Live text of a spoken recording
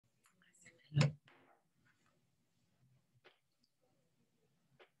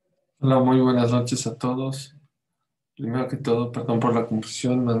Hola, muy buenas noches a todos. Primero que todo, perdón por la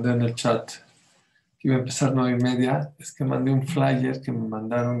confusión, mandé en el chat que iba a empezar 9:30. Es que mandé un flyer que me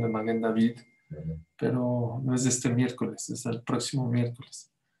mandaron de Maguen David, pero no es de este miércoles, es del próximo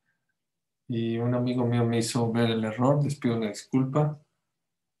miércoles. Y un amigo mío me hizo ver el error, les pido una disculpa.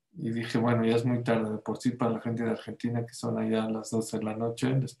 Y dije, bueno, ya es muy tarde de por sí para la gente de Argentina, que son allá a las 12 de la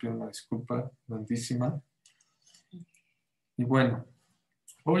noche. Les pido una disculpa grandísima. Y bueno,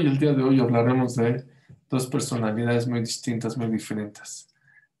 el día de hoy hablaremos de dos personalidades muy distintas, muy diferentes.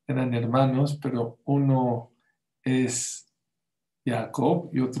 Eran hermanos, pero uno es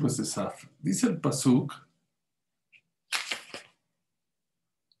Jacob y otro es Esaf. Dice el Pasuk,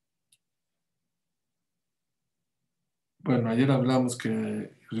 bueno, ayer hablamos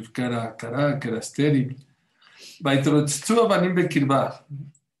que Rivka era cara, que era estéril. Vaitrotzitzu abanim bekirba.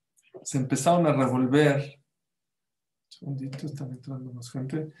 Se empezaron a revolver. Un segundito, están entrando más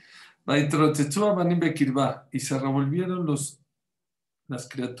gente. Vaitrotzitzu abanim bekirba. Y se revolvieron las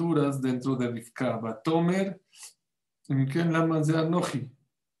criaturas dentro de Rivka. Batomer, Miken Laman de Anoji.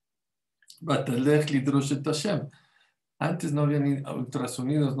 Batalech Lidrosh et Hashem. Antes no había ni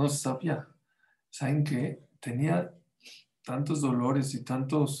ultrasonidos, no se sabía. ¿Saben qué? Tenía tantos dolores y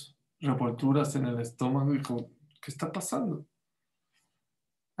tantas revolturas en el estómago. Dijo, ¿qué está pasando?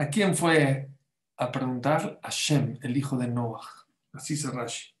 ¿A quién fue a preguntar? A Shem, el hijo de Noah. Así se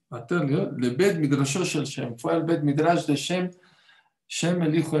Rashi. Le Bet Midrasho Shel Shem. Fue al Bet Midrash de Shem. Shem,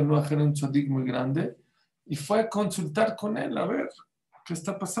 el hijo de Noah, era un tzadik muy grande. Y fue a consultar con él, a ver, ¿qué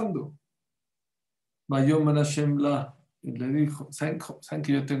está pasando? Vayomer Hashem la. Y le dijo, ¿saben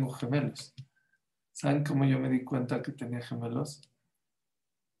que yo tengo gemelos? ¿Saben cómo yo me di cuenta que tenía gemelos?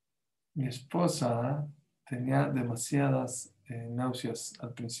 Mi esposa tenía demasiadas náuseas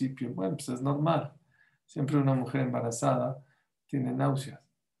al principio. Bueno, pues es normal. Siempre una mujer embarazada tiene náuseas.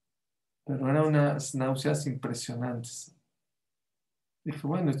 Pero eran unas náuseas impresionantes. Dije,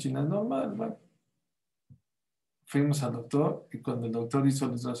 bueno, China, es normal. Bueno. Fuimos al doctor y cuando el doctor hizo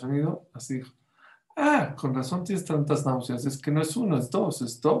el ultrasonido, así dijo, con razón tienes tantas náuseas. Es que no es uno, es dos,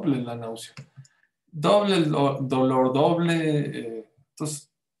 es doble la náusea. Doble el dolor, doble.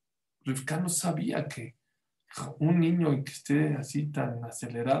 Entonces, Rivka no sabía que un niño y que esté así tan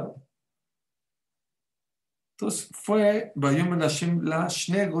acelerado. Entonces fue, Vayomer Hashem la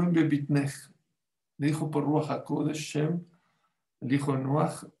Shne Goim Bebitnech. Le dijo por Ruach HaKodesh, Shem, el hijo de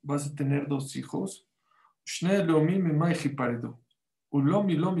Noach, vas a tener dos hijos. Shne Lomim Memay Jiparedu. Ulom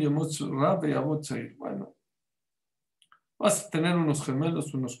y Lom Yemot Rab y Abot Zair. Bueno, vas a tener unos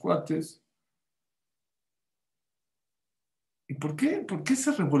gemelos, unos cuates. ¿Y por qué? ¿Por qué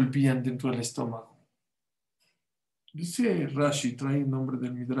se revolvían dentro del estómago? Dice Rashi, trae el nombre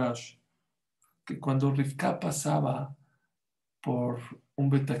del Midrash, que cuando Rivka pasaba por un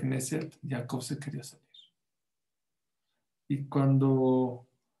Betagneset, Jacob se quería salir. Y cuando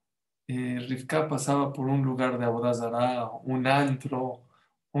Rivka pasaba por un lugar de Abodazara, un antro,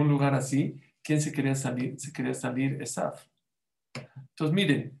 un lugar así, ¿quién se quería salir? Se quería salir Esaf. Entonces,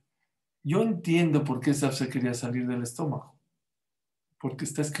 miren, yo entiendo por qué Esaf se quería salir del estómago. Porque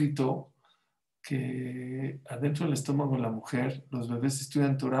está escrito que adentro del estómago de la mujer, los bebés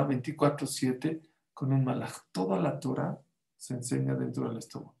estudian Torah 24/7 con un malaj. Toda la Torah se enseña dentro del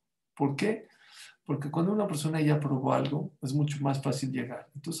estómago. ¿Por qué? Porque cuando una persona ya probó algo, es mucho más fácil llegar.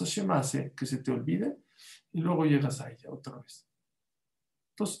 Entonces Hashem hace que se te olvide y luego llegas a ella otra vez.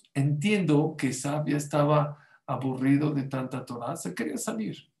 Entonces entiendo que Sab ya estaba aburrido de tanta Torah, se quería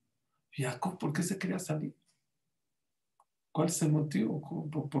salir. Jacob, ¿por qué se quería salir? ¿Cuál es el motivo?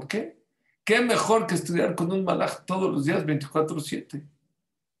 ¿Por qué? ¿Qué mejor que estudiar con un malaj todos los días 24/7?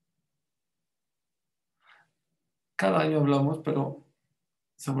 Cada año hablamos, pero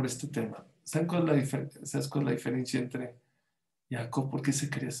sobre este tema. ¿Sabes cuál es la diferencia entre Jacob? ¿Por qué se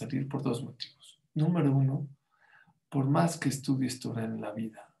quería salir? Por dos motivos. Número uno, por más que estudies Torah en la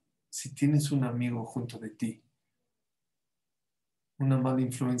vida, si tienes un amigo junto de ti, una mala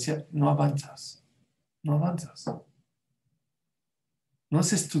influencia, no avanzas. No avanzas. No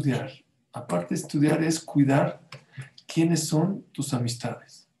es estudiar. Aparte de estudiar es cuidar quiénes son tus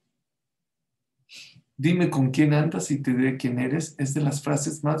amistades. Dime con quién andas y te diré quién eres. Es de las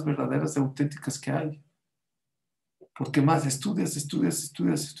frases más verdaderas y auténticas que hay. Porque más estudias,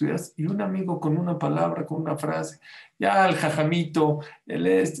 y un amigo con una palabra, con una frase, ya el jajamito,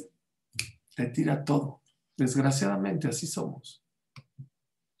 te tira todo. Desgraciadamente, así somos.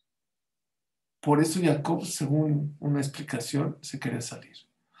 Por eso Jacob, según una explicación, se quería salir.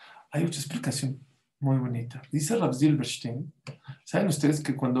 Hay otra explicación muy bonita. Dice Rav Zilberstein, ¿saben ustedes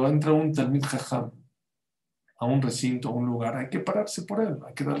que cuando entra un Talmid Jajam a un recinto, a un lugar, hay que pararse por él,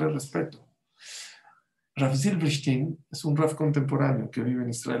 hay que darle respeto. Rav Silverstein es un Rav contemporáneo que vive en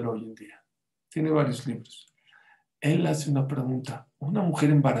Israel hoy en día. Tiene varios libros. Él hace una pregunta. Una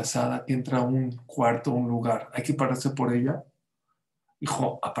mujer embarazada que entra a un cuarto, a un lugar, ¿hay que pararse por ella?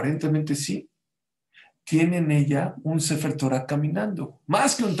 Dijo, aparentemente sí. Tiene en ella un Sefer Torah caminando,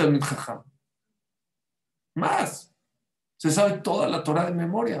 más que un Talmid Jajam. Más. Se sabe toda la Torah de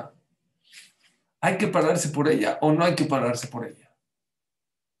memoria. ¿Hay que pararse por ella o no hay que pararse por ella?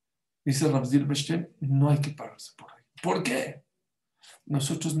 Dice Rav Silverstein, no hay que pararse por ella. ¿Por qué?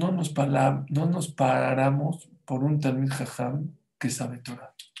 Nosotros no nos paramos por un Talmid Jajam que sabe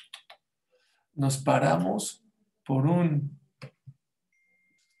Torah. Nos paramos por un...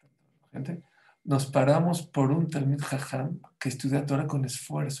 Gente, nos paramos por un Talmid Jajam que estudia Torah con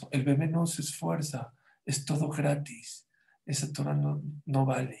esfuerzo. El bebé no se esfuerza, es todo gratis. Esa Torah no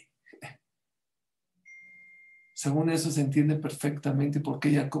vale. Según eso se entiende perfectamente por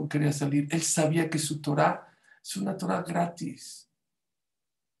qué Jacob quería salir. Él sabía que su Torah es una Torah gratis.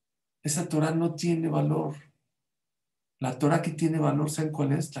 Esa Torah no tiene valor. La Torah que tiene valor, ¿saben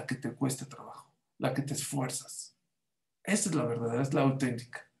cuál es? La que te cuesta trabajo, la que te esfuerzas. Esa es la verdadera, es la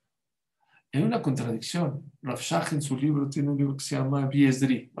auténtica. Hay una contradicción. Rav Shach en su libro tiene un libro que se llama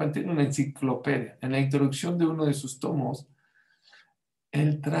Biesdri. Tiene una enciclopedia. En la introducción de uno de sus tomos,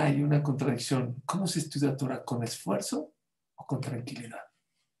 él trae una contradicción. ¿Cómo se estudia Torah? ¿Con esfuerzo o con tranquilidad?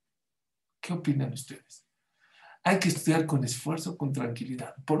 ¿Qué opinan ustedes? Hay que estudiar con esfuerzo, con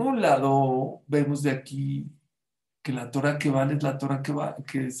tranquilidad. Por un lado, vemos de aquí que la Torah que vale es la Torah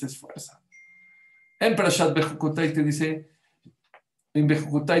que se esfuerza. En Parashat Bejucotai te dice, en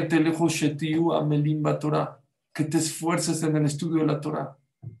Bejucotai te lejo shetiu amelim Torah, que te esfuerces en el estudio de la Torah.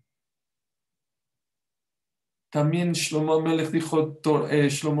 También Shlomo Amelech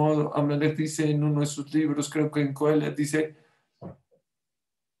Shlomo Amelech dice en uno de sus libros, creo que en Coelet, dice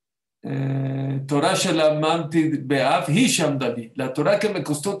Torah Shelamanti Be'av Hisham David. La Torah que me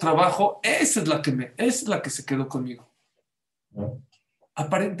costó trabajo, esa es la que se quedó conmigo.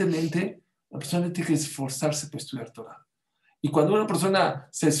 Aparentemente, la persona tiene que esforzarse para estudiar Torah. Y cuando una persona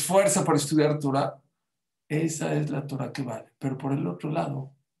se esfuerza para estudiar Torah, esa es la Torah que vale. Pero por el otro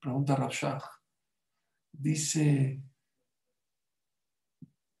lado, pregunta Rav Shach, dice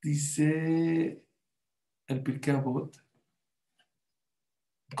el Pirkei Avot,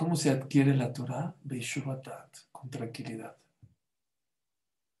 ¿cómo se adquiere la Torah? Beishuvatat, con tranquilidad.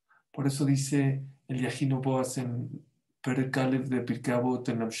 Por eso dice el Yajino Boaz en Perek Aleph de Pirkei Avot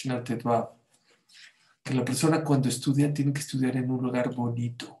en la Mishnah Tetvav, que la persona cuando estudia tiene que estudiar en un lugar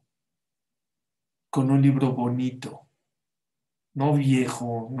bonito, con un libro bonito, no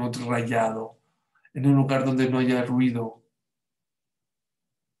viejo, no rayado, en un lugar donde no haya ruido.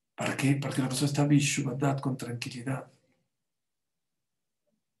 ¿Para qué? Para que la persona esté bishuvadat, con tranquilidad.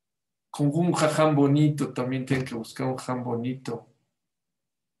 Con un jajam bonito, también tienen que buscar un jajam bonito.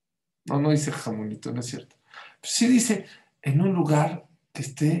 No dice jajam bonito, no es cierto. Pero sí dice en un lugar que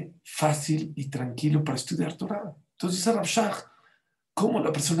esté fácil y tranquilo para estudiar Torah. Entonces dice Rav Shach, ¿cómo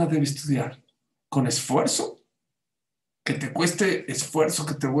la persona debe estudiar? ¿Con esfuerzo? ¿Que te cueste esfuerzo,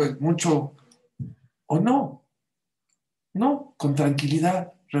 que te cueste mucho? ¿O no? No, con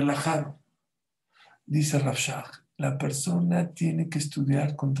tranquilidad, relajado. Dice Rav Shach, la persona tiene que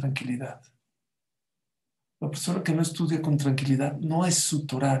estudiar con tranquilidad. La persona que no estudia con tranquilidad no es su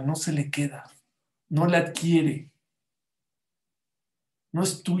Torah, no se le queda, no la adquiere, no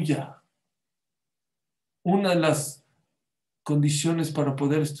es tuya. Una de las condiciones para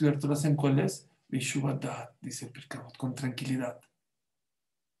poder estudiar Torah, ¿saben cuál es? Bishuvadat, dice el Pirkei Avot, con tranquilidad.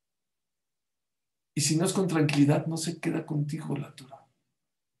 Y si no es con tranquilidad, no se queda contigo la Torah.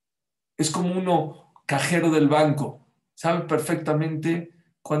 Es como uno cajero del banco, sabe perfectamente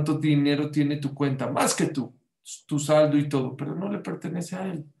cuánto dinero tiene tu cuenta, más que tú, tu saldo y todo, pero no le pertenece a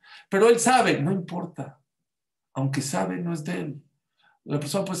él. Pero él sabe, no importa. Aunque sabe, no es de él. La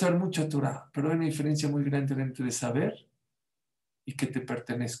persona puede saber mucha Torah, pero hay una diferencia muy grande entre saber y que te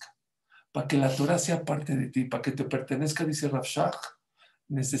pertenezca. Para que la Torah sea parte de ti, para que te pertenezca, dice Rav Shach,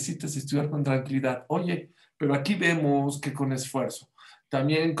 necesitas estudiar con tranquilidad. Oye, pero aquí vemos que con esfuerzo.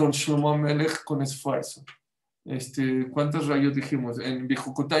 También con Shlomo Amelech con esfuerzo. ¿Cuántos rayos dijimos? En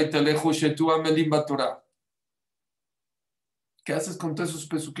Bijukutai Telejo Shetu Amelim Torah. ¿Qué haces con todos esos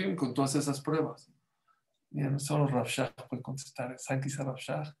pesukim, con todas esas pruebas? Mira, no solo Rav Shach puede contestar. ¿Saben qué dice Rav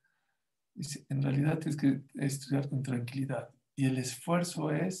Shach? Dice, en realidad tienes que estudiar con tranquilidad. Y el esfuerzo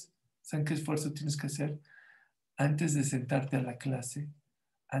es, ¿saben qué esfuerzo tienes que hacer? Antes de sentarte a la clase,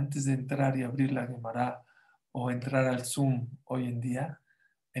 antes de entrar y abrir la Gemara o entrar al Zoom hoy en día,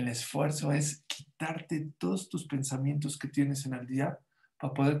 El esfuerzo es quitarte todos tus pensamientos que tienes en el día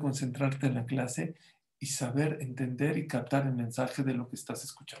para poder concentrarte en la clase y saber entender y captar el mensaje de lo que estás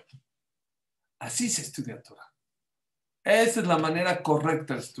escuchando. Así se estudia Torah. Esa es la manera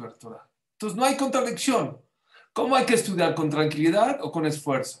correcta de estudiar Torah. Entonces no hay contradicción. ¿Cómo hay que estudiar? ¿Con tranquilidad o con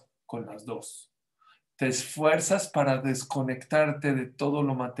esfuerzo? Con las dos. Te esfuerzas para desconectarte de todo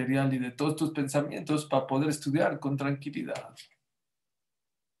lo material y de todos tus pensamientos para poder estudiar con tranquilidad.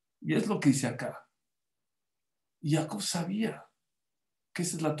 Y es lo que dice acá. Y Jacob sabía que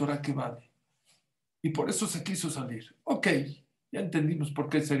esa es la Torah que vale. Y por eso se quiso salir. Ok, ya entendimos por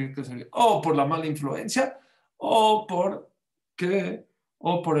qué sería que salir. O por la mala influencia, o por qué,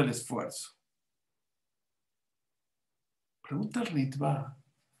 o por el esfuerzo. Pregunta Ritva,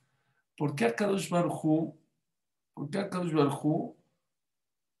 ¿por qué Akadosh Baruj Hu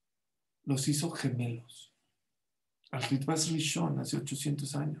los hizo gemelos? Al Ritva es Rishon, hace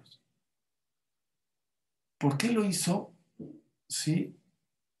 800 años. ¿Por qué lo hizo? Sí,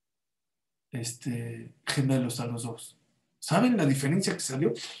 gemelos a los dos. ¿Saben la diferencia que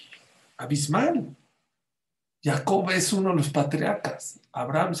salió? Abismal. Jacob es uno de los patriarcas.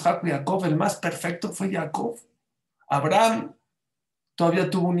 Abraham, Isaac y Jacob, el más perfecto fue Jacob. Abraham todavía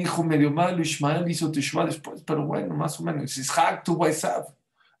tuvo un hijo medio malo, Ismael hizo Teshuvah después, pero bueno, más o menos. Isaac tuvo a Esav.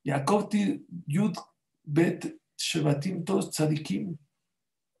 Jacob, Yud, Bet, Shevatim, todos tzadikim.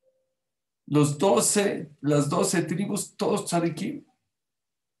 Las 12 tribus, todos tzadikim.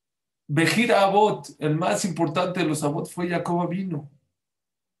 Bejir Abot, el más importante de los Abot fue Jacob Avinu.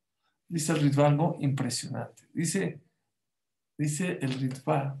 Dice el Ritva algo impresionante. Dice el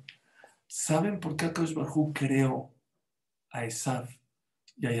Ritva, ¿saben por qué Akadosh Baruj Hu creó a Esav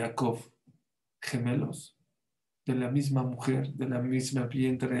y a Jacob gemelos? De la misma mujer, de la misma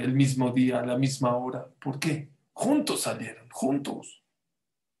vientre, el mismo día, a la misma hora. ¿Por qué? Juntos salieron, juntos.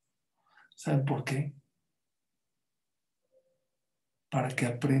 ¿Saben por qué? Para que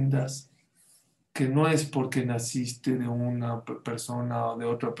aprendas que no es porque naciste de una persona o de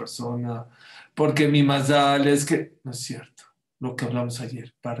otra persona, porque mi mazal es que... No es cierto, lo que hablamos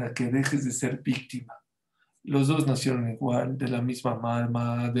ayer, para que dejes de ser víctima. Los dos nacieron igual, de la misma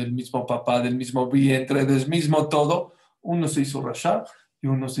mamá, del mismo papá, del mismo vientre, del mismo todo. Uno se hizo rasha y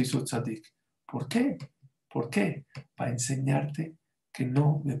uno se hizo tzadik. ¿Por qué? ¿Por qué? Para enseñarte que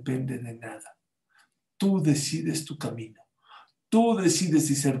no depende de nada. Tú decides tu camino. Tú decides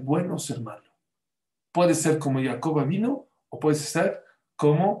si ser bueno o ser malo. Puede ser como Jacob vino o puede ser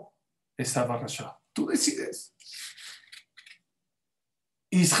como Esav rasha. Tú decides.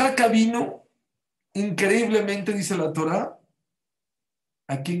 Isaac vino, increíblemente, dice la Torah,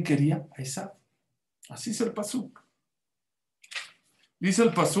 ¿a quién quería? A Esav. Así es el pasuk. Dice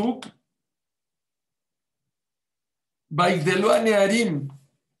el pasuk, Baigdelo a Nearim.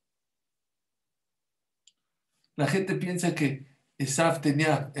 La gente piensa que Esav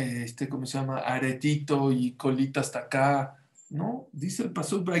tenía, ¿cómo se llama? Aretito y colita hasta acá. No, dice el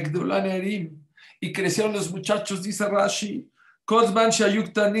pasuk, Baigdelo a Nearim. Y crecieron los muchachos, dice Rashi, Kozman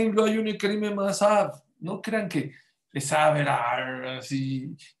Shayuk Tanim lo ayuni Karim Masav. No crean que Esav era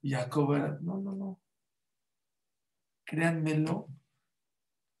así y Jacob era. No, no, no. Créanmelo,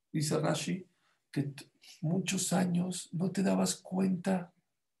 dice Rashi, que muchos años no te dabas cuenta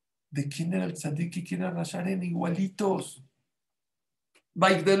de quién era el tzadik y quién era Rasha, eran igualitos.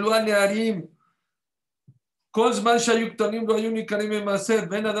 Baigdelu Nearim. Kol zman shayuk tanim lo ayun ikarim mased,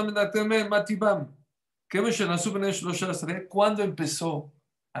 ben adam nateme matibam. ¿Cuándo empezó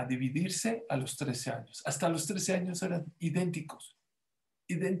a dividirse? A los 13 años. Hasta los 13 años eran idénticos.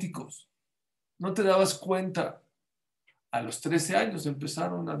 Idénticos. No te dabas cuenta. A los 13 años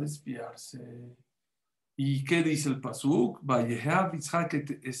empezaron a desviarse. ¿Y qué dice el pasuk? Vayehav Yitzhak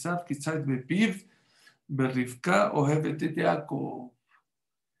et Esav kitzat bepiv berivka ohevet et Jacob.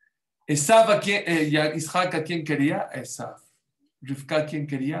 Esav, Yitzhak, ¿a quién quería? A Esav. Rivka, ¿a quién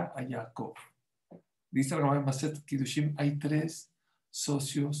quería? A Jacob. Dice el Rabbi Maset Kiddushim, hay 3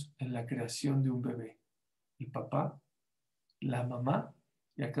 socios en la creación de un bebé. El papá, la mamá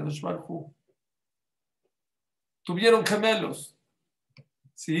y Akadosh Baruj Hu. Tuvieron gemelos.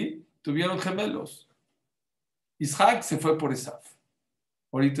 ¿Sí? Tuvieron gemelos. Isaac se fue por Esav.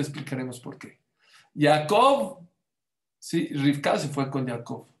 Ahorita explicaremos por qué. Jacob, sí, Rivka se fue con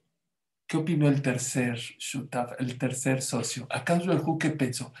Jacob. ¿Qué opinó el tercer shutaf, el tercer socio? ¿Acaso el ¿qué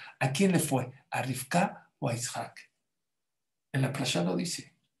pensó? ¿A quién le fue? ¿A Rivka o a Isaac? En la Prashá no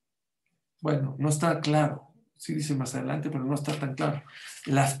dice. Bueno, no está claro. Sí dice más adelante, pero no está tan claro.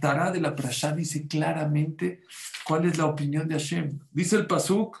 La Haftará de la Prashá dice claramente cuál es la opinión de Hashem. Dice el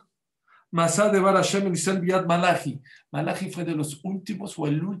pasuk, Masá de Bar Hashem en Israel Biad Malachi. Malachi fue de los últimos o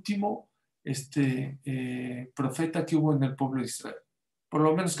el último profeta que hubo en el pueblo de Israel. Por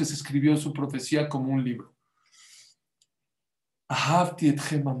lo menos que se escribió su profecía como un libro. Ahavti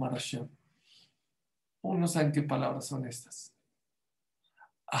etchem amar Hashem. No saben qué palabras son estas.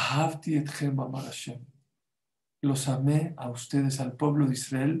 Ahavti etchem amar Hashem. Los amé a ustedes, al pueblo de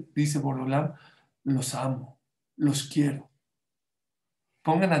Israel, dice Borolam, los amo, los quiero.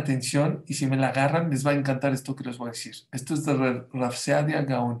 Pongan atención y si me la agarran les va a encantar esto que les voy a decir. Esto es de Rav Saadia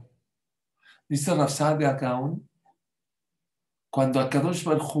Gaon. Dice Rav Saadia Gaon, cuando Akadosh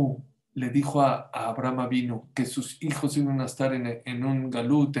Baruj Hu le dijo a Abraham Avinu que sus hijos iban a estar en un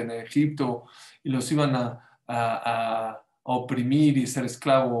galut en Egipto y los iban a oprimir y ser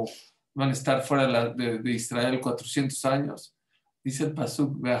esclavos, van a estar fuera de Israel 400 años, dice el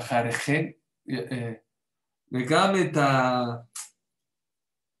pasuk,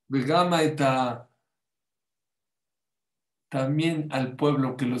 también al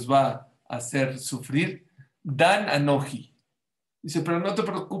pueblo que los va a hacer sufrir, Dan Anoji. Dice, pero no te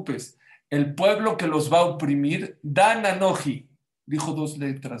preocupes, el pueblo que los va a oprimir, Dan Anoji, dijo 2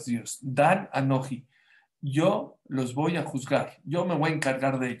 letras Dios, Dan Anoji, yo los voy a juzgar, yo me voy a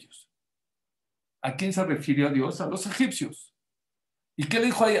encargar de ellos. ¿A quién se refirió Dios? A los egipcios. ¿Y qué le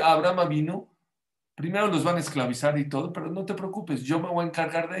dijo a Abraham Avinu? Primero los van a esclavizar y todo, pero no te preocupes, yo me voy a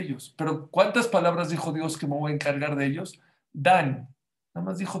encargar de ellos. Pero ¿cuántas palabras dijo Dios que me voy a encargar de ellos? Dan, nada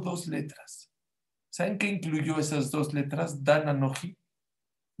más dijo 2 letras. ¿Saben qué incluyó esas 2 letras? Dan Anoji.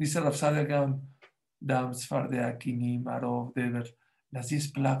 Dice Rav Saadia Gaon, Dam, Sfardea, Kinim, Arov, Deber, las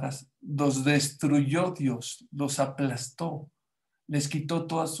 10 plagas, los destruyó Dios, los aplastó, les quitó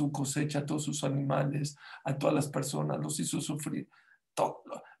toda su cosecha, todos sus animales, a todas las personas, los hizo sufrir, todo,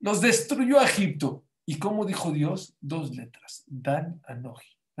 los destruyó a Egipto. ¿Y cómo dijo Dios? 2 letras, Dan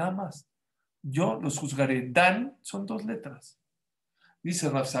Anoji, nada más. Yo los juzgaré. Dan son 2 letras. Dice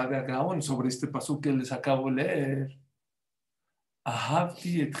Rav Saadia Gaon sobre este pasuk que les acabo de leer.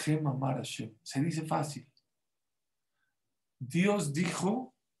 Ahavti etchem amar Hashem. Se dice fácil. Dios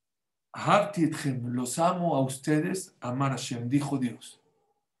dijo, Ahavti etchem, los amo a ustedes, amar Hashem, dijo Dios.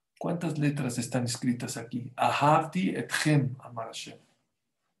 ¿Cuántas letras están escritas aquí? Ahavti etchem amar Hashem.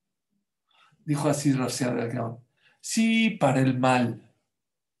 Dijo así Rav Saadia Gaon. Sí, para el mal,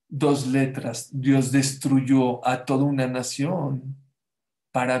 2 letras, Dios destruyó a toda una nación.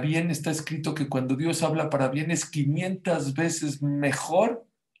 Para bien está escrito que cuando Dios habla para bien es 500 veces mejor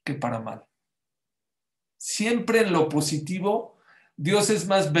que para mal. Siempre en lo positivo, Dios es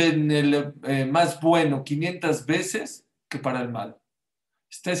más bueno 500 veces que para el mal.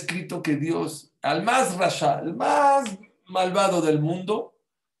 Está escrito que Dios, al más rasha, el más malvado del mundo,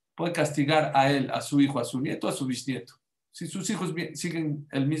 puede castigar a él, a su hijo, a su nieto, a su bisnieto. Si sus hijos siguen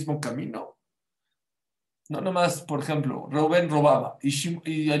el mismo camino, no nomás, por ejemplo, Rubén robaba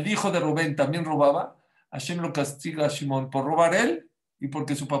y el hijo de Rubén también robaba, Hashem lo castiga a Shimon por robar él y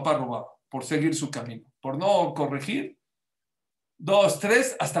porque su papá robaba, por seguir su camino, por no corregir. 2,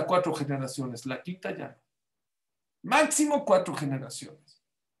 3, hasta 4 generaciones. La quinta ya no. Máximo 4 generaciones.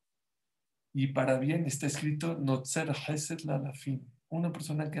 Y para bien está escrito, Notzer Hesed Lalafim. Una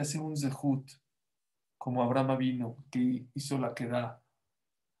persona que hace un zehut, como Abraham vino, que hizo la quedá.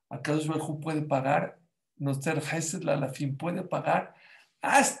 Akadosh Baruj Hu puede pagar, Notzer Hesed Lalafim, puede pagar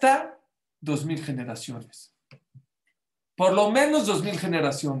hasta 2000 generaciones. Por lo menos 2000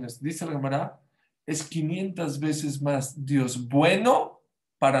 generaciones, dice la Gemara, es 500 veces más Dios bueno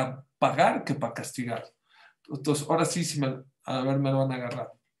para pagar que para castigar. Entonces, ahora sí, a ver, me lo van a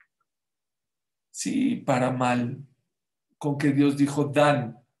agarrar. Sí, para mal, con que Dios dijo,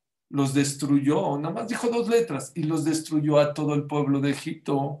 Dan, los destruyó, nada más dijo 2 letras, y los destruyó a todo el pueblo de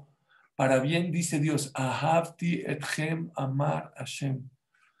Egipto. Para bien dice Dios, Ahavti etchem amar Hashem.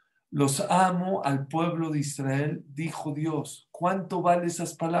 Los amo al pueblo de Israel, dijo Dios. ¿Cuánto vale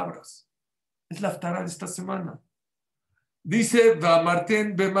esas palabras? Es la haftará de esta semana. Dice,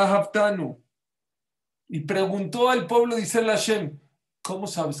 Vamarten bemahavtanu. Y preguntó al pueblo de Israel Hashem, ¿cómo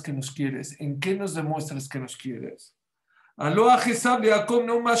sabes que nos quieres? ¿En qué nos demuestras que nos quieres? Aloha Jesab Jacob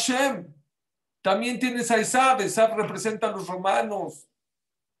Neum Hashem. También tienes a Esab. Esab representa a los romanos.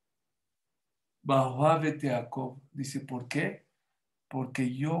 Bahuavete Jacob. Dice, ¿por qué?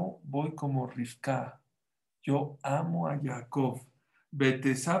 Porque yo voy como Rivka. Yo amo a Jacob.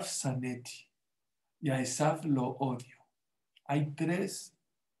 Betesaf Saneti. Y a Esab lo odio. Hay 3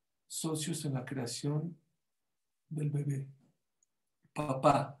 socios en la creación del bebé.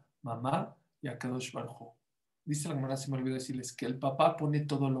 Papá, mamá y Akadosh Baruj Hu. Dice la Gemara, se me olvidó decirles que el papá pone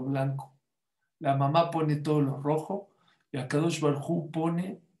todo lo blanco, la mamá pone todo lo rojo y Akadosh Baruj Hu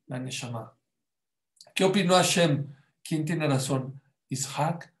pone la Neshama. ¿Qué opinó Hashem? ¿Quién tiene razón?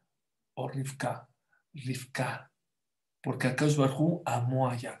 ¿Isaac o Rivka? Rivka. Porque Akadosh Baruj Hu amó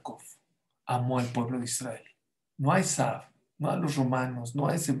a Jacob, amó al pueblo de Israel. No a Esav, no a los romanos, no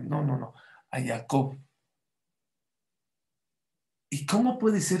a ese, no, a Jacob. ¿Y cómo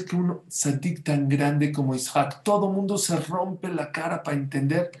puede ser que un tzadik tan grande como Isaac, todo el mundo se rompe la cara para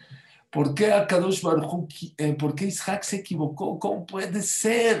entender por qué Akadosh Baruj Hu, por qué Isaac se equivocó? ¿Cómo puede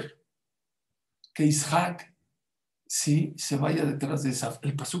ser que Isaac sí se vaya detrás de Esav?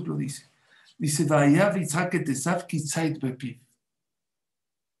 El pasuk lo dice. Dice, Vayav Isaac et Esav kitzait bepiv.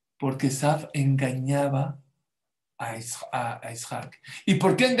 Porque Esav engañaba a Isaac. ¿Y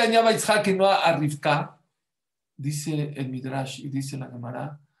por qué engañaba a Isaac y no a Rivka? Dice el Midrash y dice la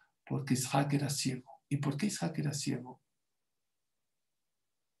Gemara, porque Isaac era ciego. ¿Y por qué Isaac era ciego?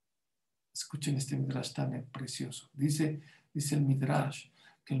 Escuchen este Midrash tan precioso. Dice el Midrash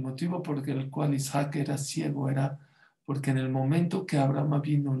que el motivo por el cual Isaac era ciego era porque en el momento que Abraham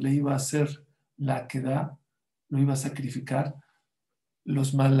vino le iba a hacer la queda, lo iba a sacrificar,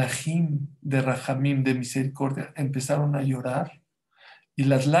 los malachim de Rahamim, de misericordia, empezaron a llorar y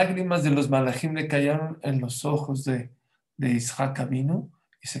las lágrimas de los malachim le cayeron en los ojos de Isaac vino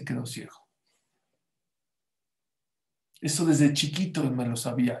y se quedó ciego. Eso desde chiquito me lo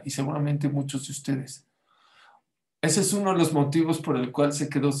sabía y seguramente muchos de ustedes. Ese es uno de los motivos por el cual se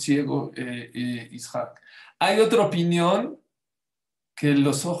quedó ciego Isaac. Hay otra opinión que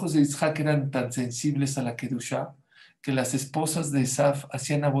los ojos de Isaac eran tan sensibles a la Kedushá que las esposas de Esav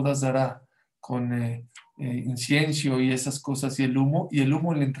hacían abodas zará con incienso y esas cosas y el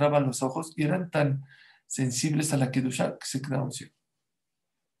humo le entraba a los ojos y eran tan sensibles a la Kedushá que se quedaron ciegos.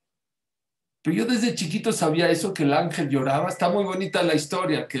 Pero yo desde chiquito sabía eso, que el ángel lloraba. Está muy bonita la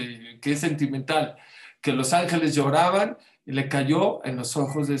historia, que es sentimental, que los ángeles lloraban y le cayó en los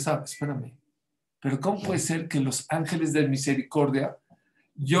ojos de Esav. Espérame, pero ¿cómo puede ser que los ángeles de misericordia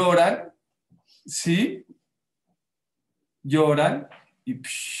lloran, sí, lloran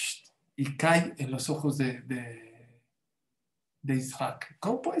y cae en los ojos de Isaac?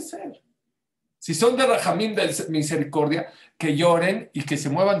 ¿Cómo puede ser? Si son de Rahamim de misericordia, que lloren y que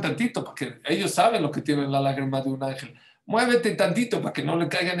se muevan tantito, porque ellos saben lo que tiene la lágrima de un ángel. Muévete tantito para que no le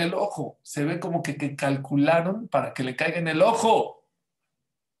caiga en el ojo. Se ve como que calcularon para que le caiga en el ojo.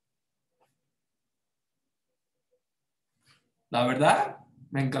 La verdad,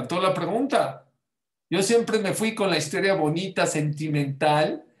 me encantó la pregunta. Yo siempre me fui con la historia bonita,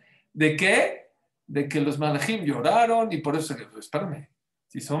 sentimental, ¿de qué? De que los malajim lloraron y por eso, espérame,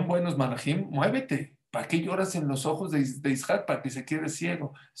 si son buenos malajim, muévete. ¿Para qué lloras en los ojos de Isaac? Para que se quede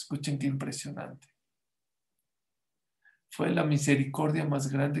ciego. Escuchen qué impresionante. Fue la misericordia más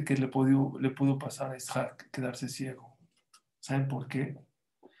grande que le pudo pasar a Isaac, quedarse ciego. ¿Saben por qué?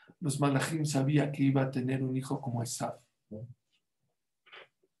 Los malajim sabían que iba a tener un hijo como Esav.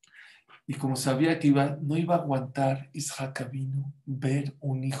 Y como sabía que no iba a aguantar Isaac vino ver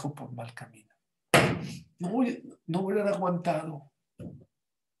un hijo por mal camino. No hubiera aguantado.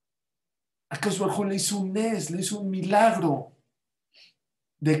 Akadosh Baruj Hu le hizo un le hizo un milagro.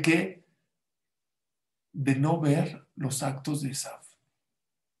 ¿De qué? De no ver los actos de Esav.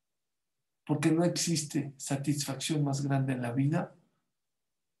 Porque no existe satisfacción más grande en la vida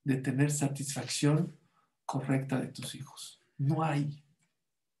de tener satisfacción correcta de tus hijos. No hay.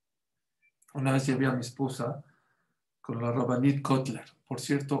 Una vez llevé a mi esposa con la Rabbanit Kotler. Por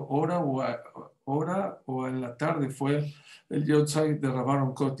cierto, hora o en la tarde fue el Yotzai de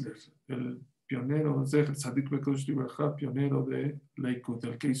Rabbanon Kotler, el pionero, pionero de Lakewood,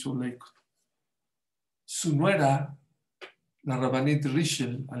 el que hizo Lakewood. Su nuera, la Rabbanit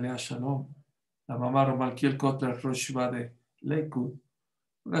Rishel, alea Shalom, la mamá Romalkiel Kotler Roshva de Lakewood.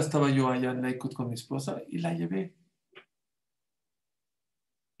 Una estaba yo allá en Lakewood con mi esposa y la llevé.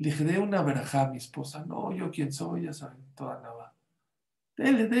 Le dije, dé una verajá a mi esposa. No, yo quién soy, ya saben, toda nada.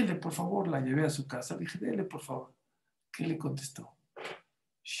 Dele, por favor. La llevé a su casa. Le dije, dele, por favor. ¿Qué le contestó?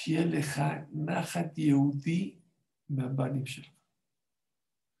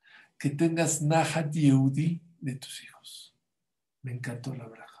 Que tengas Nahat Yehudi de tus hijos. Me encantó la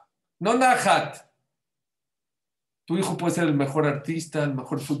verajá. No Nahat. Tu hijo puede ser el mejor artista, el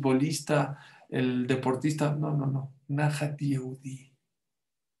mejor futbolista, el deportista. No. Nahat Yehudi.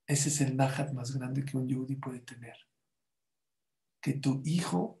 Ese es el Nahat más grande que un Yehudi puede tener. Que tu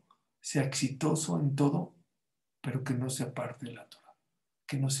hijo sea exitoso en todo, pero que no se aparte de la Torah,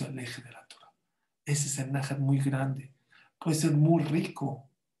 que no se aleje de la Torah. Ese es el Nahat muy grande. Puede ser muy rico,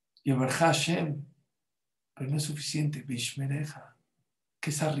 y Hashem, pero no es suficiente. Bishmereja, que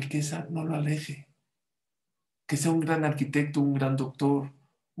esa riqueza no lo aleje. Que sea un gran arquitecto, un gran doctor,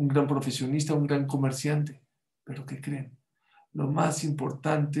 un gran profesionista, un gran comerciante. Pero ¿qué creen? Lo más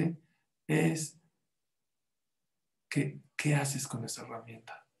importante es ¿qué haces con esa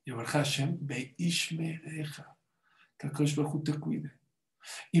herramienta? Y Hashem, ve ishme deja, que Akadosh Baruj Hu te cuide.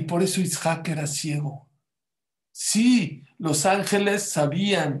 Y por eso Isaac era ciego. Sí, los ángeles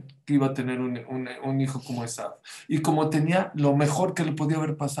sabían que iba a tener un hijo como Esaú. Y como tenía lo mejor que le podía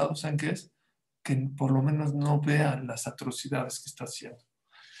haber pasado, ¿saben qué es? Que por lo menos no vean las atrocidades que está haciendo.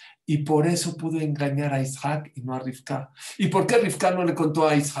 Y por eso pudo engañar a Isaac y no a Rivka. ¿Y por qué Rivka no le contó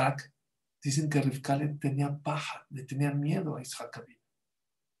a Isaac? Dicen que Rivka le tenía paja, le tenía miedo a Isaac.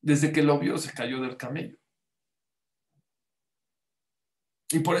 Desde que lo vio se cayó del camello.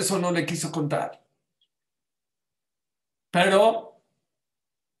 Y por eso no le quiso contar. Pero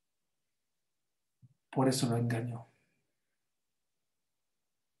por eso lo engañó.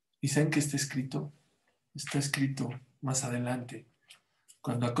 ¿Y saben qué está escrito? Está escrito más adelante.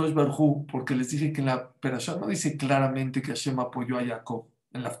 Cuando Akadosh Baruj Hu, porque les dije que en la Perashá no dice claramente que Hashem apoyó a Jacob.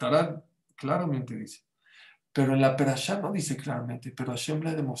 En la Haftará claramente dice. Pero en la Perashá no dice claramente. Pero Hashem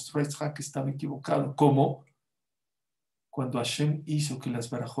le demostró a Isaac que estaba equivocado. ¿Cómo? Cuando Hashem hizo que las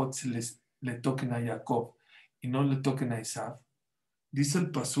barajot le toquen a Jacob y no le toquen a Esaú. Dice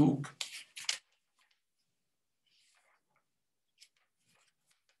el Pasuk.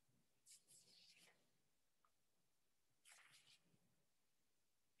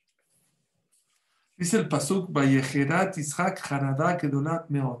 Dice el Pasuk, Vayejerat Isaac Haradá Kedolat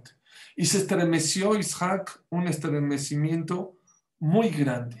Meot. Y se estremeció Isaac, un estremecimiento muy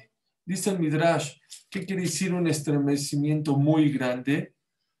grande. Dice el Midrash, ¿qué quiere decir un estremecimiento muy grande?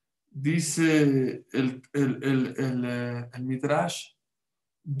 Dice el Midrash,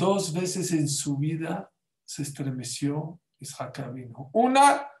 2 veces en su vida se estremeció Isaac Abino.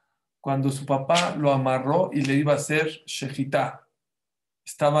 Una, cuando su papá lo amarró y le iba a hacer shejitá.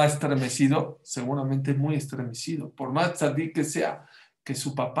 Estaba estremecido, seguramente muy estremecido. Por más tzadik que sea, que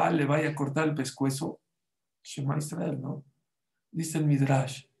su papá le vaya a cortar el pescuezo, Shema Israel, ¿no? Dice el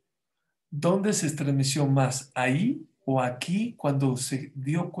Midrash, ¿dónde se estremeció más? ¿Ahí o aquí cuando se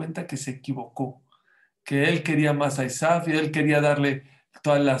dio cuenta que se equivocó? Que él quería más a Esaú y él quería darle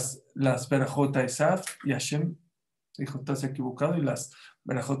todas las verajot a Esaú y Hashem dijo, estás equivocado y las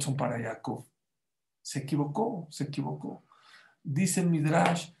verajot son para Jacob. Se equivocó, se equivocó. Dice el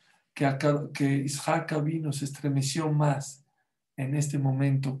Midrash que Isaac vino, se estremeció más en este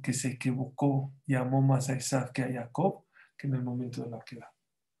momento que se equivocó y amó más a Esaú que a Jacob, que en el momento de la queda.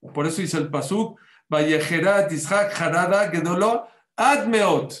 Por eso dice el Pasuk, Vayejerat Isaac Harada Gedolo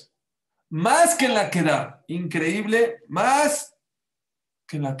Admeot, más que en la queda, increíble, más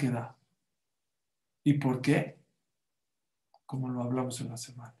que en la queda. ¿Y por qué? Como lo hablamos en la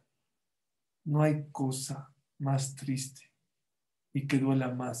semana. No hay cosa más triste y que duela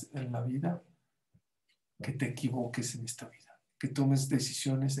más en la vida que te equivoques en esta vida, que tomes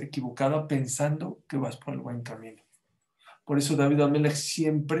decisiones equivocadas pensando que vas por el buen camino. Por eso David Amelech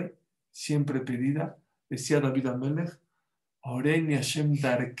siempre decía David Amelech, Oreni Hashem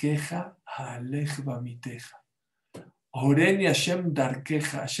darkeja alech bamiteja. Oreni Hashem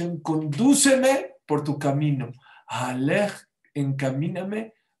darkeja, Hashem condúceme por tu camino, alech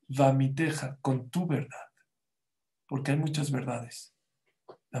encamíname bamiteja, con tu verdad, porque hay muchas verdades.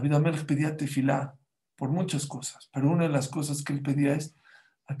 David Amelech pedía tefilá por muchas cosas, pero una de las cosas que él pedía es,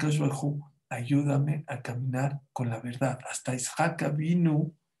 Akadosh Baruj Hu, ayúdame a caminar con la verdad. Hasta Isaac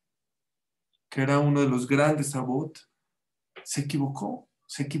Avinu, que era uno de los grandes Abot, se equivocó,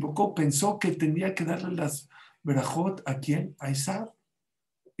 pensó que tenía que darle las verajot ¿a quién? A Esaú.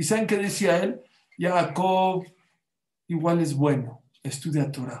 ¿Y saben qué decía él? Jacob igual es bueno,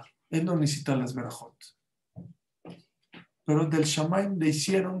 estudia Torah, él no necesita las verajot. Pero del Shamaim le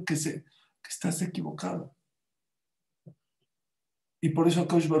hicieron que estás equivocado. Y por eso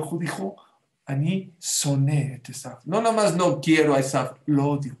Akadosh Baruj Hu dijo, Ani soné a Esaú. No nada más no quiero a Esaú, lo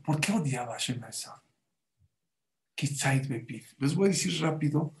odio. ¿Por qué odiaba Hashem a Esaú? Les voy a decir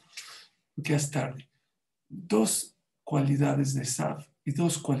rápido, porque es tarde. 2 cualidades de Esaú y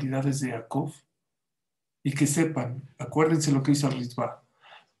 2 cualidades de Jacob. Y que sepan, acuérdense lo que hizo Rizbá.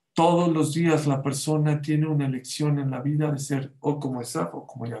 Todos los días la persona tiene una elección en la vida de ser o como Esaú o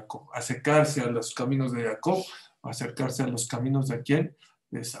como Jacob. Acercarse a los caminos de Jacob o acercarse a los caminos de quién?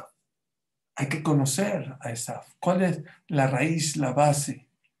 De Esaú. Hay que conocer a Esaú. ¿Cuál es la raíz, la base?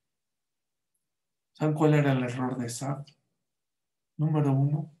 ¿Saben cuál era el error de Esaú? Número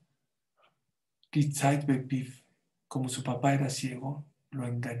 1, Kitzait Bepiv. Como su papá era ciego, lo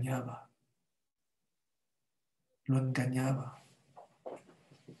engañaba. Lo engañaba.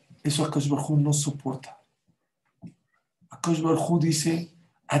 Eso Akadosh Baruj Hu no soporta. Akadosh Baruj Hu dice,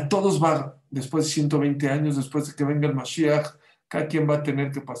 A todos va, después de 120 años, después de que venga el Mashiach, cada quien va a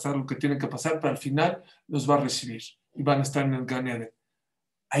tener que pasar lo que tiene que pasar, pero al final los va a recibir y van a estar en el Gan Eden.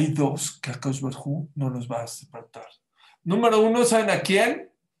 Hay dos que Akadosh Baruj Hu no los va a separar. Número uno, ¿saben a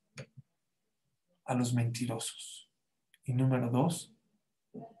quién? A los mentirosos. Y número dos,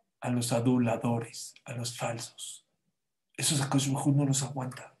 a los aduladores, a los falsos. Esos Akadosh Baruj Hu no los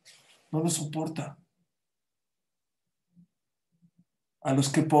aguanta, no los soporta. A los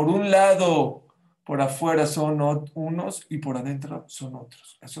que por un lado, por afuera son unos y por adentro son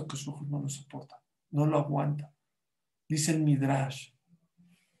otros. Eso Akadosh Baruj Hu no lo soporta, no lo aguanta. Dice el Midrash.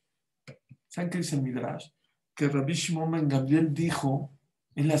 ¿Saben qué dice el Midrash? Que Rabbi Shimon ben Gamliel dijo,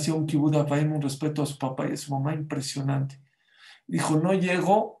 él hacía un kibud avayim, un respeto a su papá y a su mamá impresionante. Dijo, no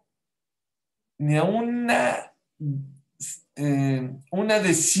llego ni a una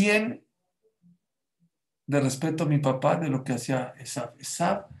de 100 de respeto a mi papá de lo que hacía Esav.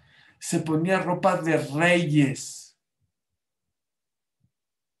 Esav se ponía ropa de reyes,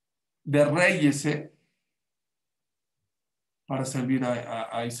 para servir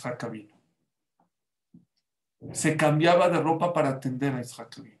a Isaac Avinu. Se cambiaba de ropa para atender a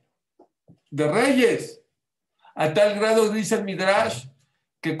Isaac Avinu. De reyes. A tal grado dice el Midrash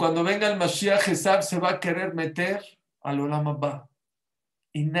que cuando venga el Mashiach Esav se va a querer meter al Olam Abba.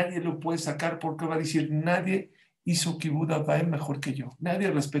 Y nadie lo puede sacar porque va a decir, nadie hizo Kibud Avayim mejor que yo. Nadie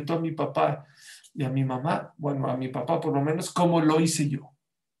respetó a mi papá y a mi mamá, bueno, a mi papá por lo menos, como lo hice yo.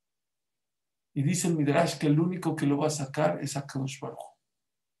 Y dice el Midrash que el único que lo va a sacar es Akadosh Baruj Hu.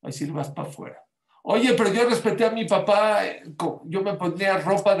 Va a decir, vas para afuera. Oye, pero yo respeté a mi papá, yo me ponía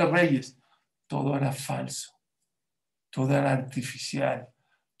ropa de reyes. Todo era falso, todo era artificial,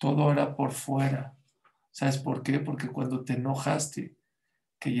 todo era por fuera. ¿Sabes por qué? Porque cuando te enojaste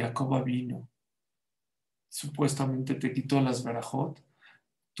que Jacob vino, supuestamente te quitó las verajot,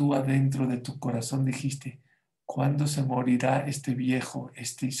 tú adentro de tu corazón dijiste, ¿cuándo se morirá este viejo,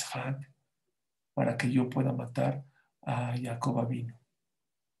 este Isaac, para que yo pueda matar a Jacob vino?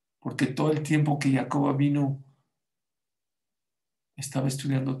 Porque todo el tiempo que Jacob vino estaba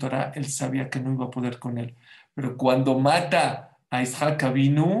estudiando Torah, él sabía que no iba a poder con él. Pero cuando mata a Isaac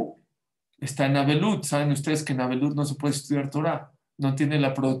Avinu, está en Abelut. Saben ustedes que en Abelut no se puede estudiar Torah. No tiene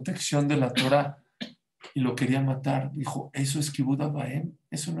la protección de la Torah. Y lo quería matar. Dijo, ¿eso es Kibud Avayim?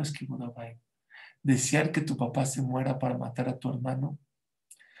 Eso no es Kibud Avayim. Desear que tu papá se muera para matar a tu hermano,